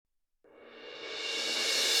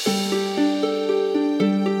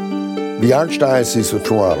The Archdiocese of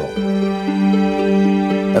Toronto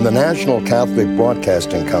and the National Catholic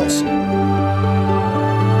Broadcasting Council,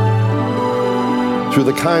 through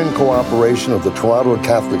the kind cooperation of the Toronto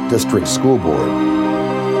Catholic District School Board,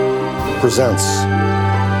 presents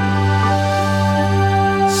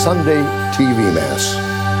Sunday TV Mass.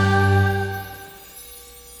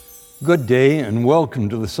 Good day and welcome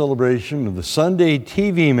to the celebration of the Sunday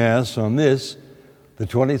TV Mass on this, the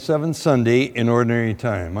 27th Sunday in Ordinary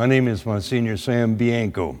Time. My name is Monsignor Sam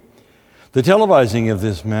Bianco. The televising of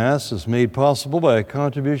this Mass is made possible by a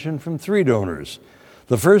contribution from three donors.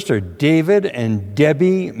 The first are David and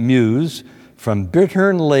Debbie Muse from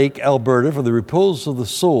Bittern Lake, Alberta, for the repose of the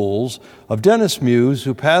souls of Dennis Muse,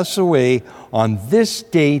 who passed away on this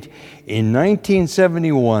date in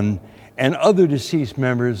 1971, and other deceased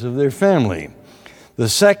members of their family. The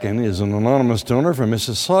second is an anonymous donor from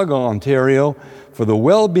Mississauga, Ontario, for the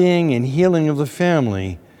well-being and healing of the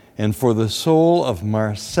family and for the soul of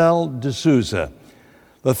Marcel D'Souza.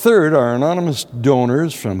 The third are anonymous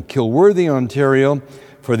donors from Kilworthy, Ontario,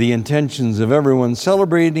 for the intentions of everyone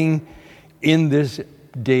celebrating in this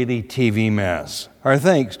daily TV Mass. Our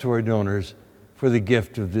thanks to our donors for the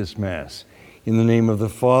gift of this Mass. In the name of the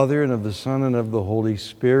Father, and of the Son, and of the Holy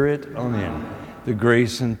Spirit, Amen. The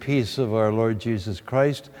grace and peace of our Lord Jesus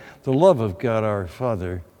Christ, the love of God our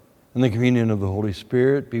Father, and the communion of the Holy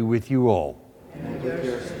Spirit be with you all.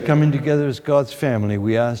 Coming together as God's family,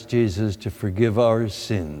 we ask Jesus to forgive our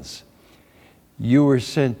sins. You were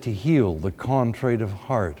sent to heal the contrite of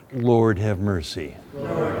heart. Lord, have mercy.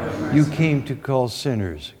 Lord, have mercy. You came to call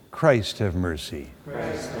sinners. Christ, have mercy.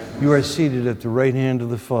 Christ, have mercy. You are seated at the right hand of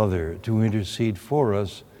the Father to intercede for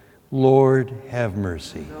us. Lord, have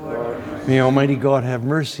mercy. Lord, have mercy. May Almighty God have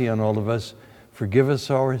mercy on all of us, forgive us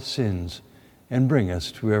our sins, and bring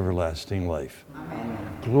us to everlasting life. Amen.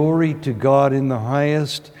 Glory to God in the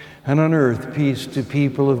highest, and on earth peace to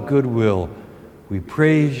people of good will. We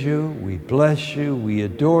praise you, we bless you, we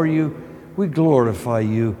adore you, we glorify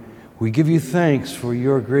you. We give you thanks for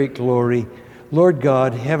your great glory. Lord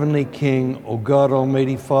God, Heavenly King, O God,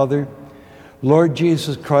 Almighty Father, Lord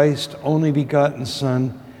Jesus Christ, only begotten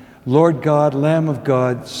Son, Lord God, Lamb of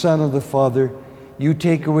God, Son of the Father, you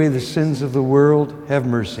take away the sins of the world, have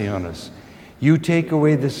mercy on us. You take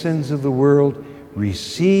away the sins of the world,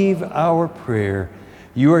 receive our prayer.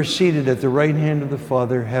 You are seated at the right hand of the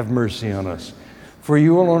Father, have mercy on us. For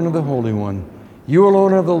you alone are the Holy One, you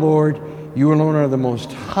alone are the Lord, you alone are the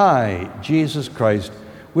Most High, Jesus Christ,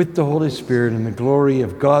 with the Holy Spirit and the glory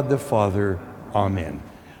of God the Father. Amen.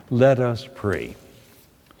 Let us pray.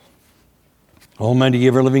 Almighty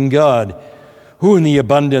ever-living God, who in the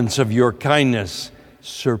abundance of your kindness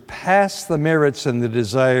surpass the merits and the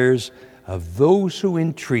desires of those who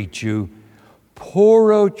entreat you,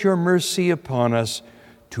 pour out your mercy upon us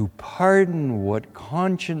to pardon what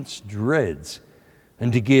conscience dreads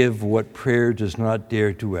and to give what prayer does not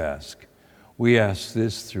dare to ask. We ask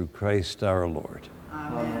this through Christ our Lord.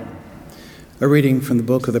 Amen. A reading from the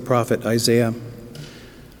book of the prophet Isaiah.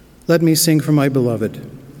 Let me sing for my beloved,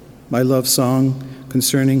 my love song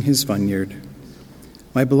concerning his vineyard.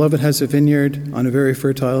 My beloved has a vineyard on a very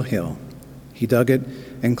fertile hill. He dug it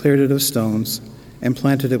and cleared it of stones and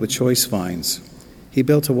planted it with choice vines. He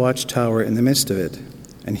built a watchtower in the midst of it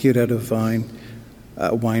and hewed out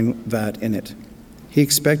a wine vat in it. He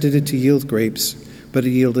expected it to yield grapes, but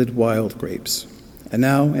it yielded wild grapes. And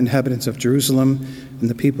now, inhabitants of Jerusalem and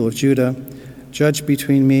the people of Judah, judge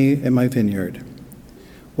between me and my vineyard.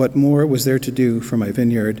 What more was there to do for my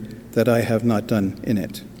vineyard that I have not done in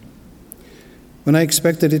it? When I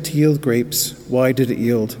expected it to yield grapes, why did it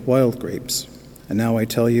yield wild grapes? And now I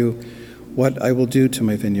tell you what I will do to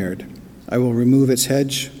my vineyard. I will remove its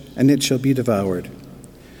hedge, and it shall be devoured.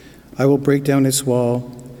 I will break down its wall,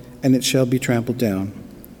 and it shall be trampled down.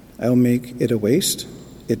 I will make it a waste.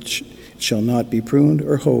 It shall not be pruned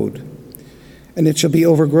or hoed, and it shall be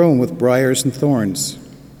overgrown with briars and thorns.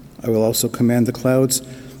 I will also command the clouds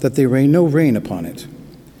that they rain no rain upon it.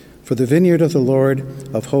 For the vineyard of the Lord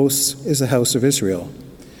of hosts is the house of Israel,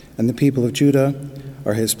 and the people of Judah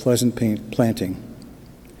are his pleasant planting.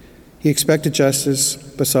 He expected justice,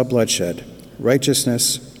 but saw bloodshed,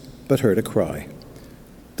 righteousness, but heard a cry.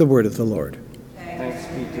 The word of the Lord. Thanks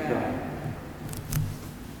be to God.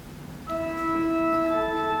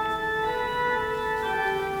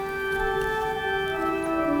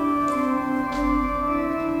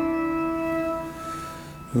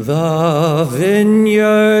 The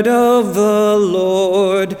vineyard of the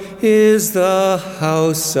Lord is the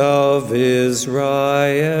house of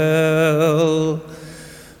Israel.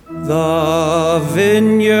 The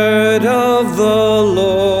vineyard of the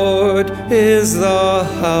Lord is the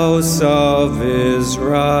house of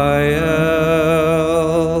Israel.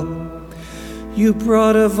 You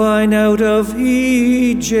brought a vine out of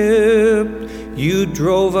Egypt. You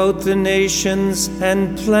drove out the nations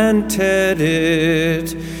and planted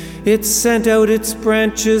it. It sent out its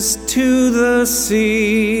branches to the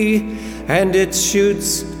sea and its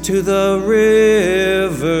shoots to the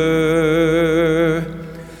river.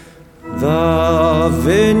 The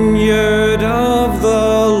vineyard of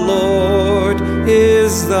the Lord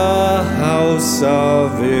is the house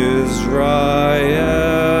of Israel.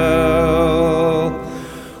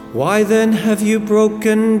 Why then have you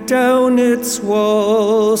broken down its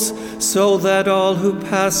walls, so that all who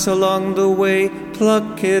pass along the way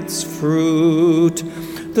pluck its fruit?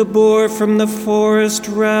 The boar from the forest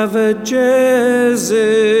ravages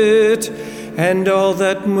it, and all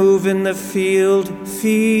that move in the field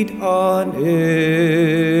feed on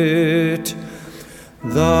it.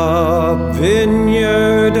 The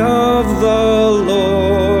vineyard of the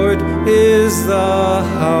Lord is the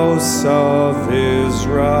house of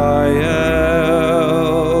Israel.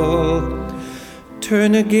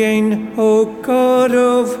 Turn again, O God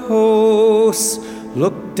of hosts,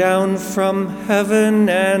 look down from heaven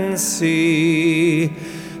and see.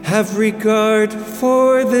 Have regard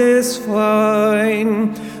for this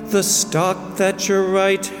vine, the stock that your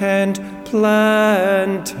right hand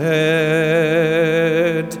planted.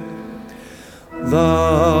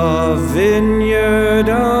 The vineyard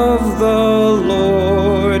of the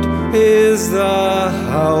Lord is the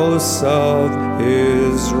house of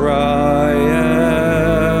Israel.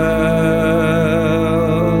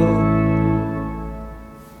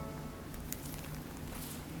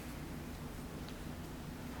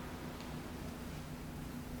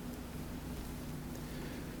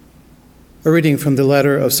 A reading from the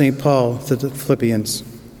letter of St. Paul to the Philippians.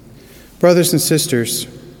 Brothers and sisters,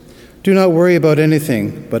 do not worry about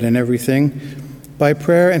anything, but in everything, by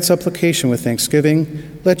prayer and supplication with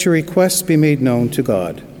thanksgiving, let your requests be made known to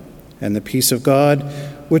God. And the peace of God,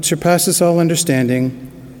 which surpasses all understanding,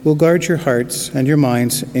 will guard your hearts and your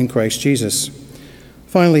minds in Christ Jesus.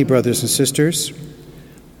 Finally, brothers and sisters,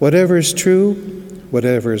 whatever is true,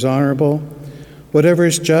 whatever is honorable, whatever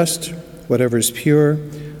is just, whatever is pure,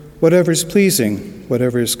 whatever is pleasing,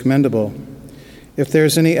 whatever is commendable, if there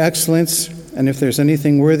is any excellence and if there's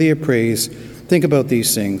anything worthy of praise, think about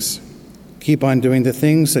these things. Keep on doing the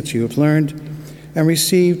things that you have learned and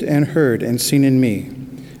received and heard and seen in me,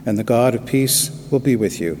 and the God of peace will be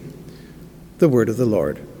with you. The word of the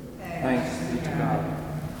Lord. Thanks be to God.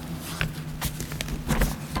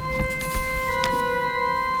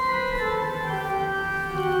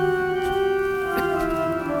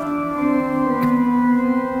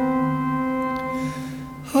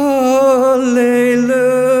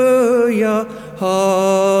 Hallelujah,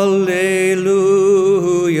 hallelujah,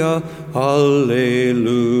 hallelujah.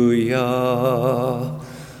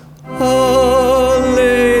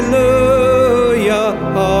 Hallelujah,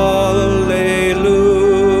 hallelujah,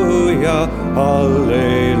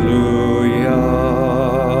 hallelujah.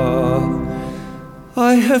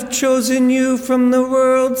 I have chosen you from the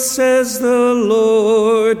world, says the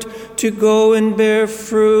Lord, to go and bear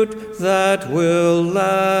fruit that will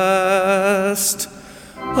last.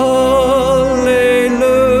 Hallelujah,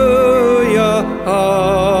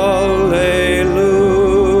 hallelujah,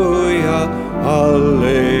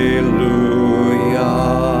 hallelujah.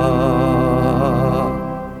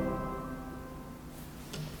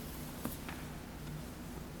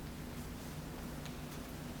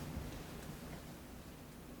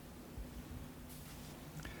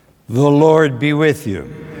 The Lord be with you.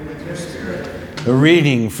 A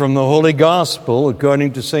reading from the Holy Gospel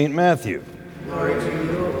according to St. Matthew. Glory to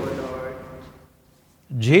you, O Lord.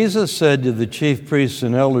 Jesus said to the chief priests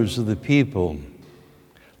and elders of the people,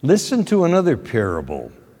 "Listen to another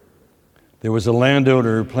parable. There was a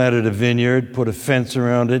landowner who planted a vineyard, put a fence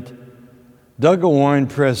around it, dug a wine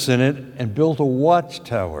press in it, and built a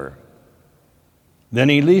watchtower. Then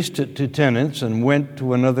he leased it to tenants and went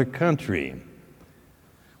to another country.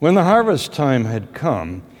 When the harvest time had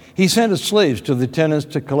come, he sent his slaves to the tenants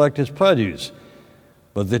to collect his produce.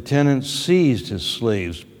 But the tenants seized his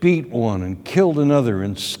slaves, beat one and killed another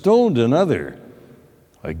and stoned another.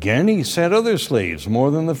 Again he sent other slaves,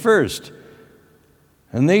 more than the first,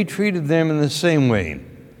 and they treated them in the same way.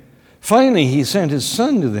 Finally he sent his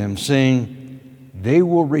son to them, saying, 'They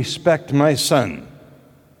will respect my son.'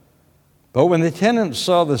 But when the tenants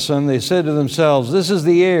saw the son, they said to themselves, 'This is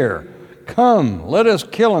the heir. Come, let us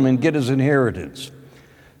kill him and get his inheritance.'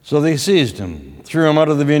 So they seized him, threw him out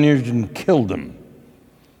of the vineyard, and killed him.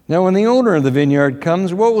 Now when the owner of the vineyard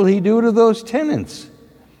comes, what will he do to those tenants?"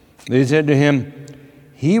 They said to him,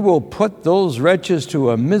 "He will put those wretches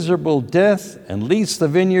to a miserable death and lease the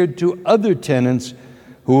vineyard to other tenants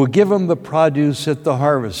who will give him the produce at the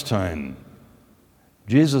harvest time."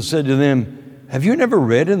 Jesus said to them, "Have you never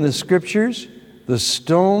read in the Scriptures, the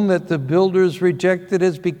stone that the builders rejected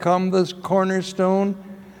has become the cornerstone?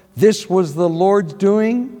 This was the Lord's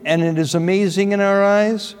doing, and it is amazing in our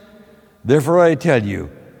eyes. Therefore I tell you,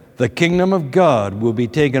 the kingdom of God will be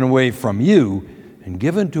taken away from you and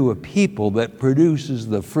given to a people that produces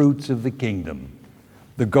the fruits of the kingdom."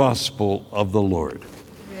 The gospel of the Lord.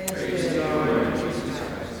 Praise the Lord Jesus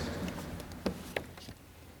Christ.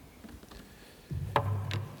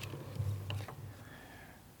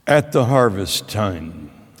 At the harvest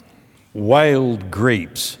time, wild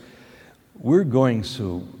grapes. We're going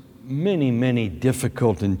through many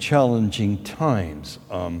difficult and challenging times.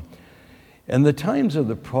 And the times are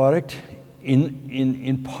the product,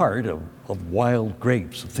 in part, of wild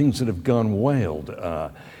grapes, things that have gone wild,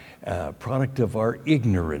 product of our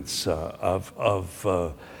ignorance,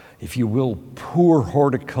 if you will, poor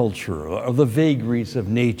horticulture, of the vagaries of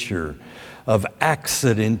nature, of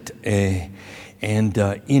accident and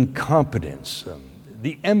incompetence.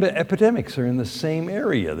 The epidemics are in the same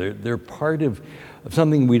area. They're part of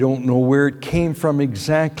something we don't know where it came from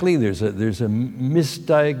exactly. There's a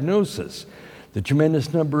misdiagnosis. The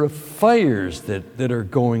tremendous number of fires that are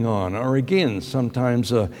going on are, again,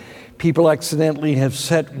 sometimes people accidentally have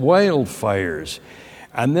set wildfires.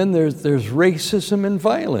 And then there's racism and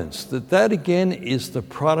violence. That again is the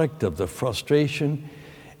product of the frustration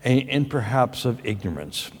and perhaps of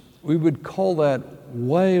ignorance. We would call that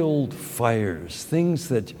wildfires, things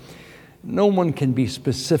that no one can be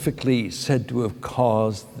specifically said to have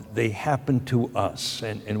caused. They happen to us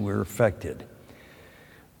and we're affected.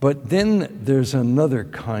 But then there's another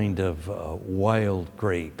kind of wild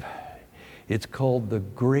grape. It's called the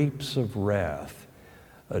grapes of wrath.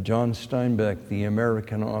 John Steinbeck, the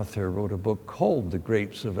American author, wrote a book called The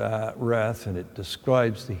Grapes of Wrath, and it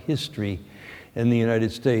describes the history in the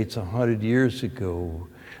United States 100 years ago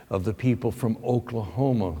of the people from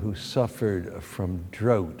Oklahoma who suffered from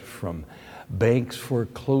drought, from banks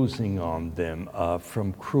foreclosing on them,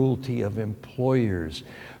 from cruelty of employers,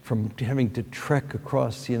 from having to trek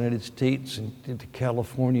across the United States and into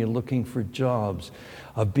California looking for jobs,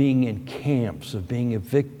 of being in camps, of being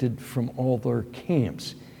evicted from all their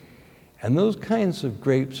camps. And those kinds of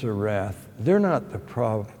grapes of wrath, they're not the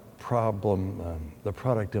problem, the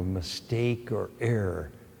product of mistake or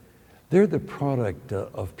error. They're the product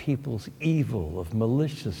of people's evil, of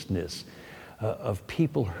maliciousness, of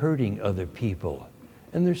people hurting other people.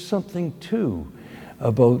 And there's something, too,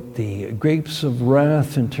 about the grapes of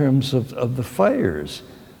wrath in terms of the fires.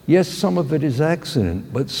 Yes, some of it is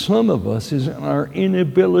accident, but some of us is our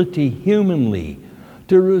inability humanly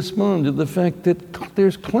to respond to the fact that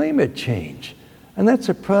there's climate change. And that's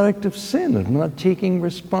a product of sin, of not taking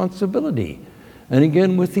responsibility. And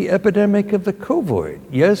again, with the epidemic of the COVID,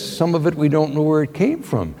 yes, some of it we don't know where it came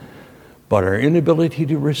from, but our inability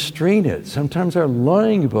to restrain it, sometimes our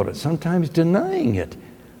lying about it, sometimes denying it,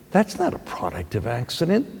 that's not a product of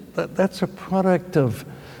accident. That's a product of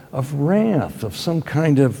wrath, of some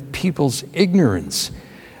kind of people's ignorance.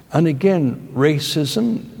 And again,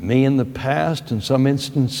 racism may in the past, in some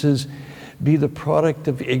instances, be the product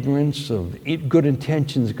of ignorance, of good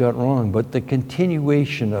intentions got wrong, but the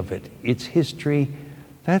continuation of it, its history,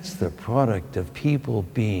 that's the product of people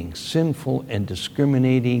being sinful and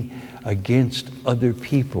discriminating against other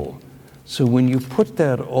people. So when you put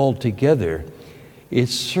that all together, it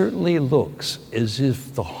certainly looks as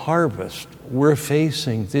if the harvest we're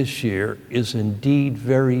facing this year is indeed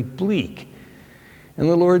very bleak. And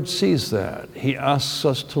the Lord sees that. He asks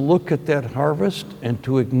us to look at that harvest and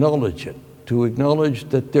to acknowledge it, to acknowledge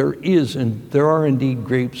that there are indeed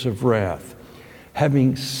grapes of wrath.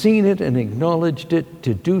 Having seen it and acknowledged it,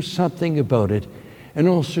 to do something about it, and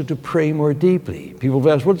also to pray more deeply. People have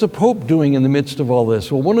asked, what's the Pope doing in the midst of all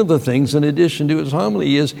this? Well, one of the things, in addition to his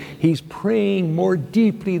homily, is he's praying more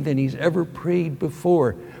deeply than he's ever prayed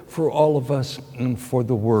before for all of us and for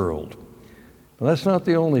the world. But that's not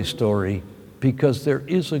the only story, because there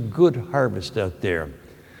is a good harvest out there.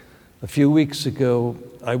 A few weeks ago,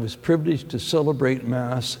 I was privileged to celebrate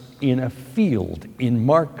Mass in a field in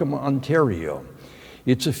Markham, Ontario.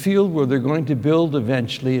 It's a field where they're going to build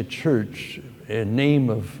eventually a church in name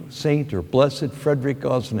of Saint or Blessed Frederick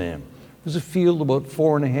Ozanam. It was a field about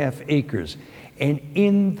 4.5 acres. And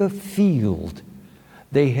in the field,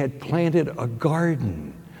 they had planted a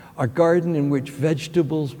garden a garden in which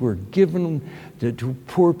vegetables were given to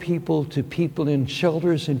poor people, to people in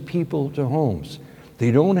shelters, and people to homes.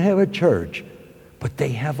 They don't have a church, but they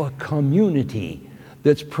have a community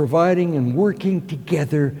that's providing and working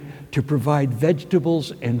together to provide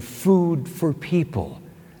vegetables and food for people.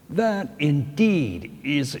 That indeed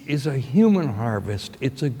is a human harvest.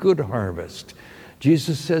 It's a good harvest.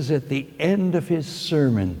 Jesus says at the end of his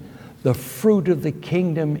sermon, the fruit of the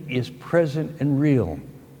kingdom is present and real.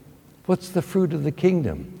 What's the fruit of the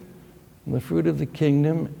kingdom? The fruit of the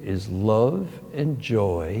kingdom is love and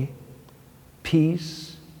joy,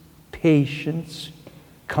 peace, patience,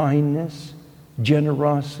 kindness,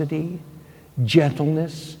 generosity,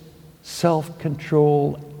 gentleness,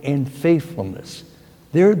 self-control, and faithfulness.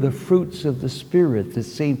 They're the fruits of the Spirit that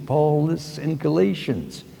St. Paul lists in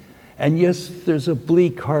Galatians. And yes, there's a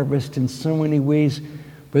bleak harvest in so many ways,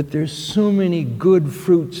 but there's so many good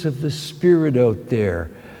fruits of the Spirit out there.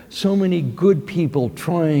 So many good people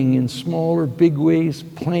trying in small or big ways,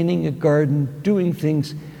 planting a garden, doing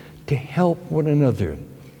things to help one another.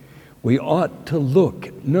 We ought to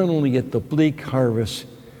look not only at the bleak harvest,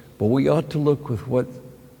 but we ought to look with what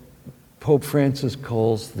Pope Francis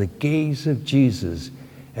calls the gaze of Jesus.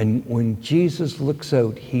 And when Jesus looks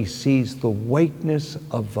out, he sees the whiteness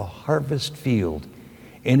of the harvest field.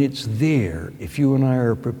 And it's there, if you and I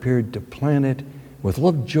are prepared to plant it with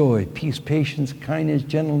love, joy, peace, patience, kindness,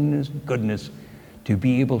 gentleness, goodness, to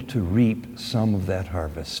be able to reap some of that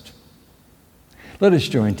harvest. Let us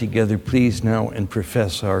join together, please, now and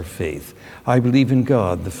profess our faith. I believe in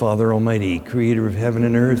God, the Father Almighty, creator of heaven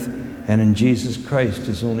and earth, and in Jesus Christ,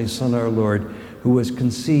 his only Son, our Lord, who was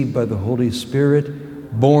conceived by the Holy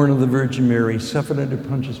Spirit, born of the Virgin Mary, suffered under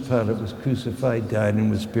Pontius Pilate, was crucified, died,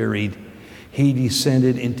 and was buried. He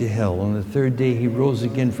descended into hell. On the third day he rose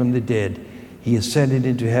again from the dead. He ascended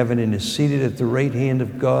into heaven and is seated at the right hand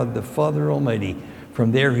of God, the Father Almighty.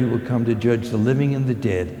 From there he will come to judge the living and the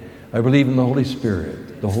dead. I believe in the Holy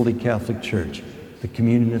Spirit, the Holy Catholic Church, the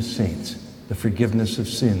communion of saints, the forgiveness of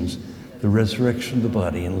sins, the resurrection of the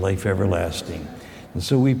body, and life everlasting. And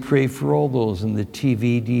so we pray for all those in the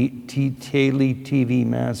daily TV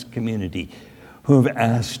Mass community who have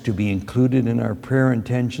asked to be included in our prayer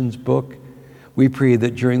intentions book. We pray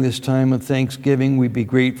that during this time of Thanksgiving, we be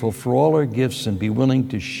grateful for all our gifts and be willing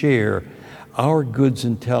to share our goods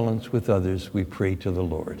and talents with others. We pray to the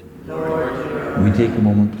Lord. Lord, we take a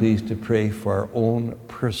moment, please, to pray for our own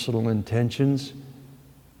personal intentions.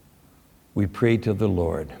 We pray to the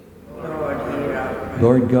Lord.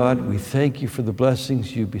 Lord God, we thank you for the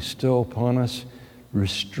blessings you bestow upon us.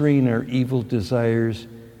 Restrain our evil desires.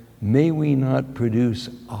 May we not produce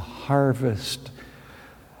a harvest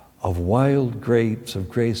of wild grapes, of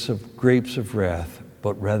grapes of wrath,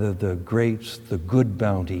 but rather the grapes, the good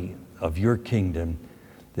bounty of your kingdom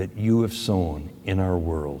that you have sown in our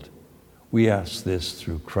world. We ask this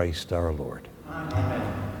through Christ our Lord.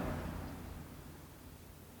 Amen.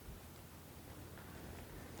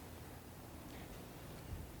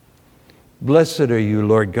 Blessed are you,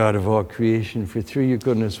 Lord God of all creation, for through your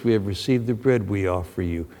goodness we have received the bread we offer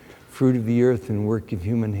you, fruit of the earth and work of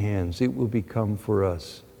human hands. It will become for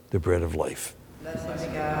us the bread of life. Blessed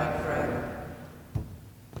be God forever.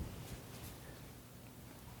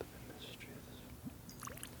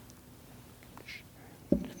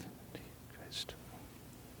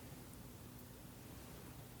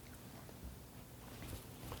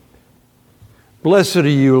 Blessed are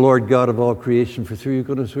you, Lord God of all creation, for through your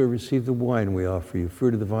goodness we have received the wine we offer you,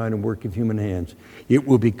 fruit of the vine and work of human hands. It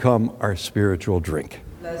will become our spiritual drink.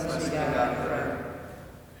 Blessed be God forever.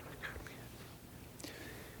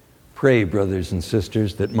 Pray, brothers and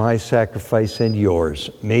sisters, that my sacrifice and yours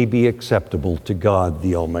may be acceptable to God,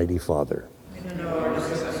 the Almighty Father. In the Lord,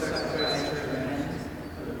 sacrifice for your hands,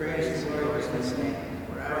 for the praise and glory of his name,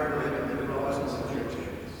 for our good and the laws of the church.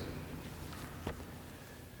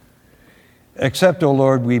 Accept, O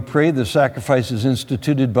Lord, we pray, the sacrifices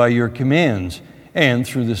instituted by your commands, and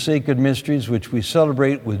through the sacred mysteries which we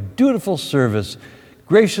celebrate with dutiful service,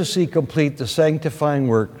 graciously complete the sanctifying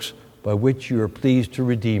works by which you are pleased to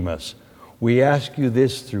redeem us. We ask you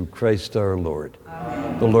this through Christ our Lord.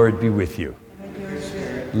 Amen. The Lord be with you. And with your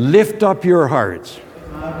spirit. Lift up your hearts.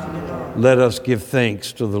 Let us give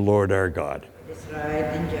thanks to the Lord our God. It is right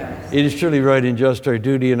and just. It is surely right and just, our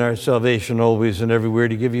duty and our salvation, always and everywhere,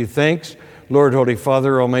 to give you thanks, Lord, Holy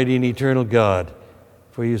Father, Almighty and eternal God.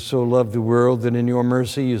 For you so loved the world that in your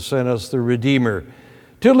mercy you sent us the Redeemer,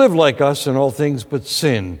 to live like us in all things but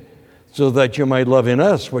sin, so that you might love in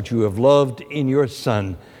us what you have loved in your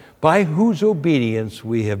Son, by whose obedience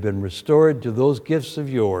we have been restored to those gifts of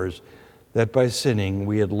yours, that by sinning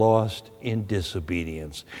we had lost in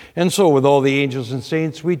disobedience. And so with all the angels and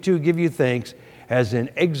saints, we too give you thanks, as in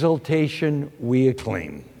exaltation we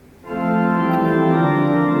acclaim.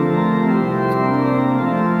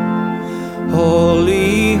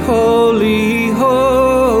 Holy, holy,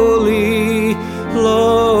 holy,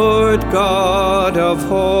 Lord God of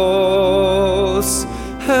hosts,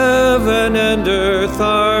 heaven and earth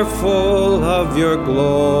are full of your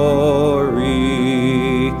glory.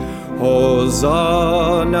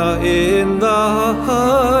 Hosanna in the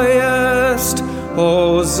highest,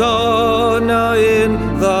 Hosanna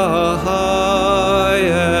in the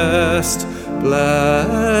highest.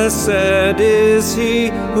 Blessed is he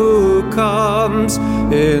who comes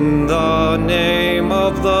in the name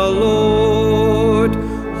of the Lord.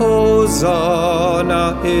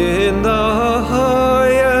 Hosanna in the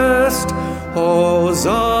highest,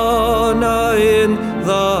 Hosanna in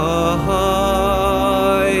the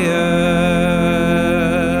highest.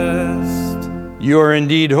 You are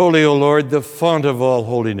indeed holy, O Lord, the fount of all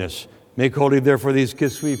holiness. Make holy, therefore, these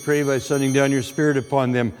gifts, we pray, by sending down your Spirit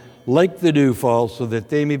upon them, like the dewfall, so that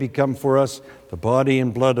they may become for us the body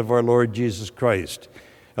and blood of our Lord Jesus Christ.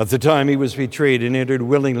 At the time he was betrayed and entered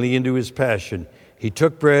willingly into his passion, he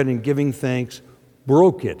took bread and, giving thanks,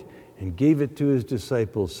 broke it and gave it to his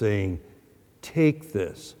disciples, saying, "Take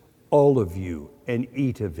this, all of you, and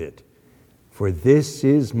eat of it, for this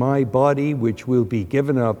is my body which will be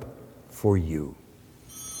given up for you."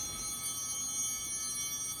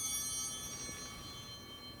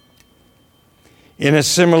 In a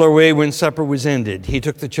similar way, when supper was ended, he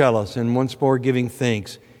took the chalice, and once more giving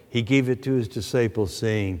thanks, he gave it to his disciples,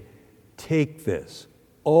 saying, "Take this,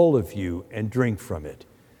 all of you, and drink from it.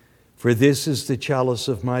 For this is the chalice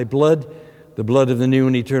of my blood, the blood of the new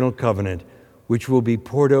and eternal covenant, which will be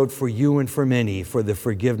poured out for you and for many for the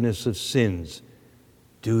forgiveness of sins.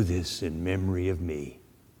 Do this in memory of me."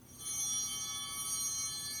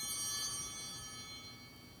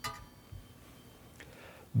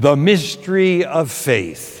 The mystery of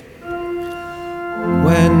faith.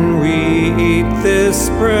 When we eat this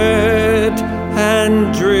bread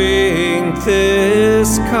and drink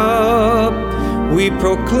this cup, we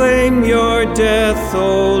proclaim your death,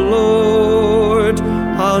 O Lord,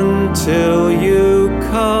 until you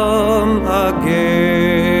come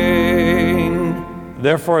again.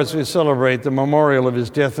 Therefore, as we celebrate the memorial of his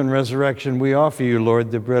death and resurrection, we offer you,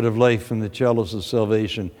 Lord, the bread of life and the chalice of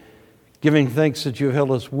salvation, giving thanks that you have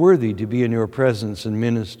held us worthy to be in your presence and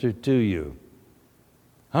minister to you.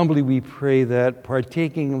 Humbly we pray that,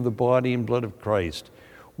 partaking of the body and blood of Christ,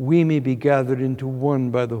 we may be gathered into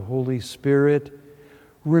one by the Holy Spirit.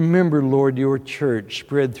 Remember, Lord, your church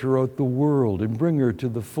spread throughout the world and bring her to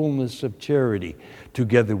the fullness of charity,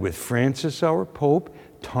 together with Francis, our Pope,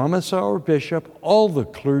 Thomas, our Bishop, all the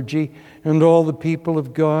clergy, and all the people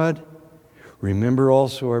of God. Remember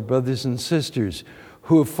also our brothers and sisters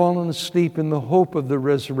who have fallen asleep in the hope of the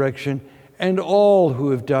resurrection, and all who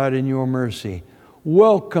have died in your mercy.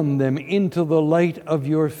 Welcome them into the light of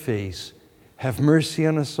your face. Have mercy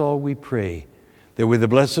on us all, we pray, that with the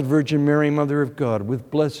Blessed Virgin Mary, Mother of God,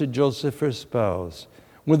 with blessed Joseph, her spouse,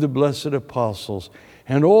 with the blessed apostles,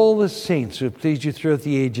 and all the saints who have pleased you throughout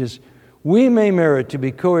the ages, we may merit to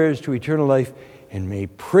be co-heirs to eternal life, and may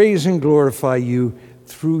praise and glorify you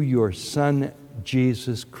through your Son,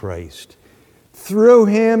 Jesus Christ. Through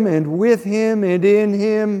him and with him and in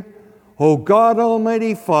him, O God,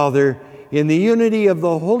 Almighty Father, in the unity of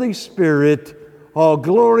the Holy Spirit, all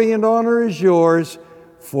glory and honor is yours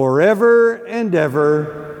forever and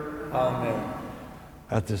ever. Amen.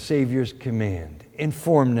 At the Savior's command,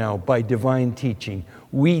 informed now by divine teaching,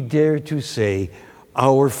 we dare to say,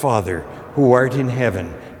 Our Father, who art in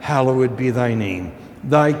heaven, hallowed be thy name.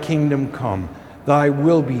 Thy kingdom come, thy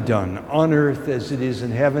will be done, on earth as it is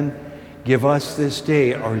in heaven. Give us this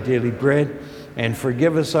day our daily bread, and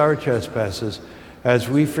forgive us our trespasses, as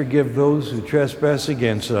we forgive those who trespass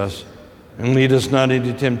against us. And lead us not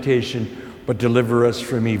into temptation, but deliver us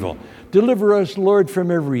from evil. Deliver us, Lord,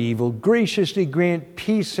 from every evil. Graciously grant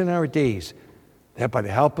peace in our days, that by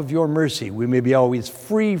the help of your mercy we may be always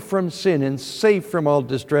free from sin and safe from all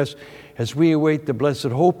distress, as we await the blessed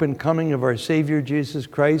hope and coming of our Savior Jesus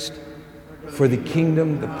Christ. For the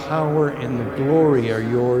kingdom, the power, and the glory are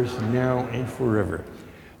yours now and forever.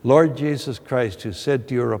 Lord Jesus Christ, who said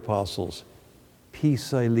to your apostles,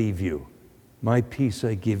 "Peace I leave you, my peace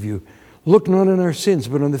I give you," look not on our sins,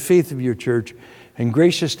 but on the faith of your church, and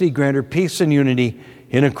graciously grant her peace and unity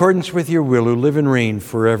in accordance with your will, who live and reign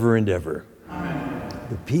forever and ever. Amen.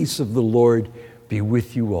 The peace of the Lord be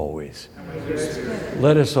with you always.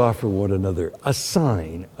 Let us offer one another a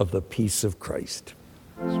sign of the peace of Christ.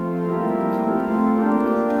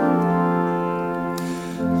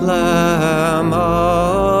 Lamb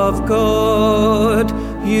of God,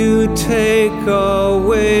 you take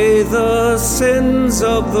away the sins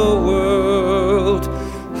of the world.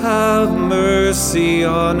 Have mercy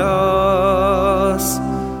on us.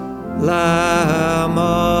 Lamb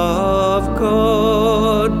of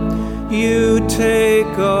God, you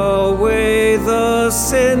take away the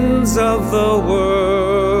sins of the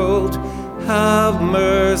world. Have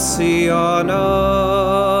mercy on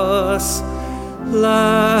us.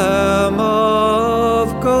 Lamb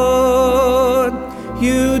of God,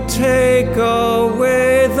 you take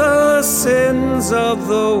away the sins of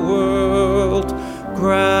the world.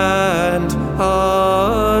 Grant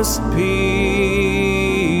us peace.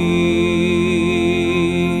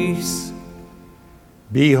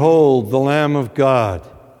 Behold the Lamb of God.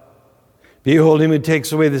 Behold him who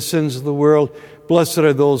takes away the sins of the world. Blessed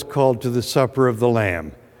are those called to the supper of the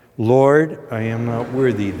Lamb. Lord, I am not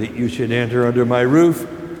worthy that you should enter under my roof,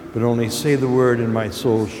 but only say the word and my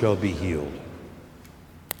soul shall be healed.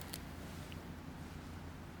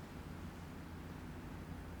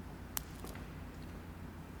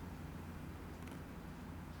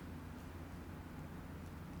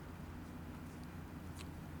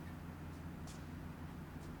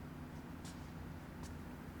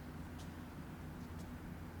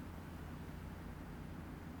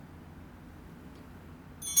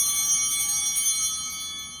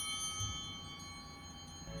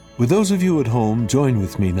 Would those of you at home join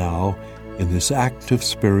with me now in this act of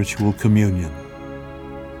spiritual communion?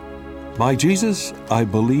 My Jesus, I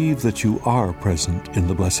believe that you are present in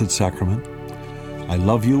the Blessed Sacrament. I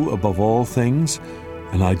love you above all things,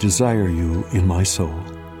 and I desire you in my soul.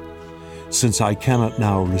 Since I cannot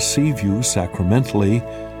now receive you sacramentally,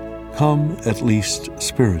 come at least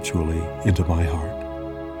spiritually into my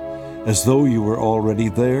heart. As though you were already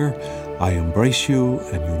there, I embrace you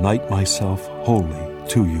and unite myself wholly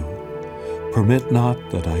to you. Permit not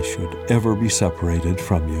that I should ever be separated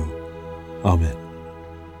from you. Amen.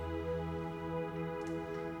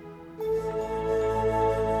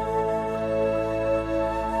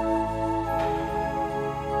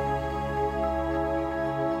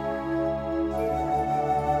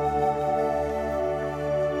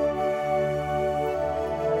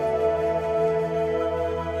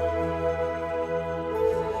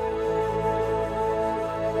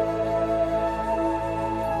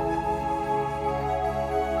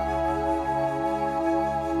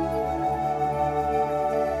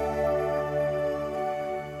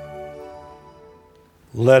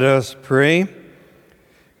 Let us pray.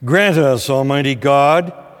 Grant us, Almighty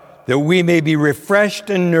God, that we may be refreshed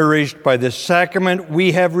and nourished by the sacrament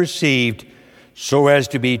we have received, so as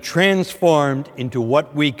to be transformed into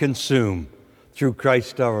what we consume, through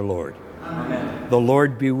Christ our Lord. Amen. The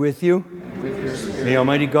Lord be with you. And with your spirit. May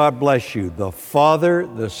Almighty God bless you, the Father,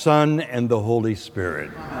 the Son, and the Holy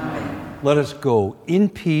Spirit. Amen. Let us go in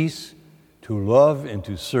peace to love and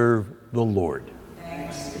to serve the Lord.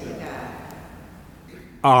 Thanks be to God.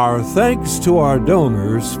 Our thanks to our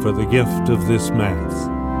donors for the gift of this Mass.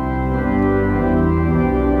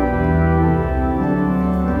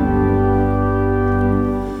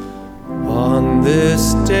 On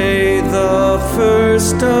this day, the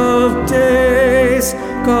first of days,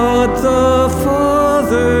 God the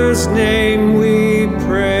Father's name we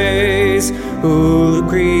praise, who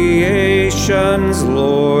creation's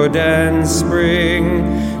Lord and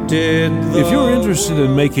spring did the... If you're interested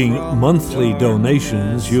in making monthly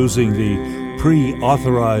donations using the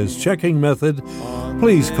pre-authorized checking method,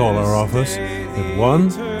 please call our office at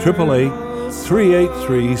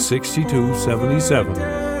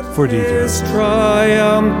 1-888-383-6277 for details.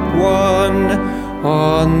 Triumph won.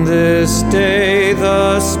 On this day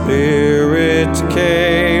the Spirit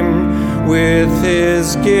came with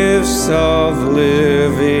his gifts of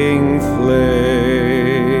living flame.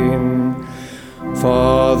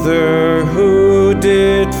 Father, who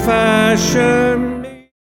did fashion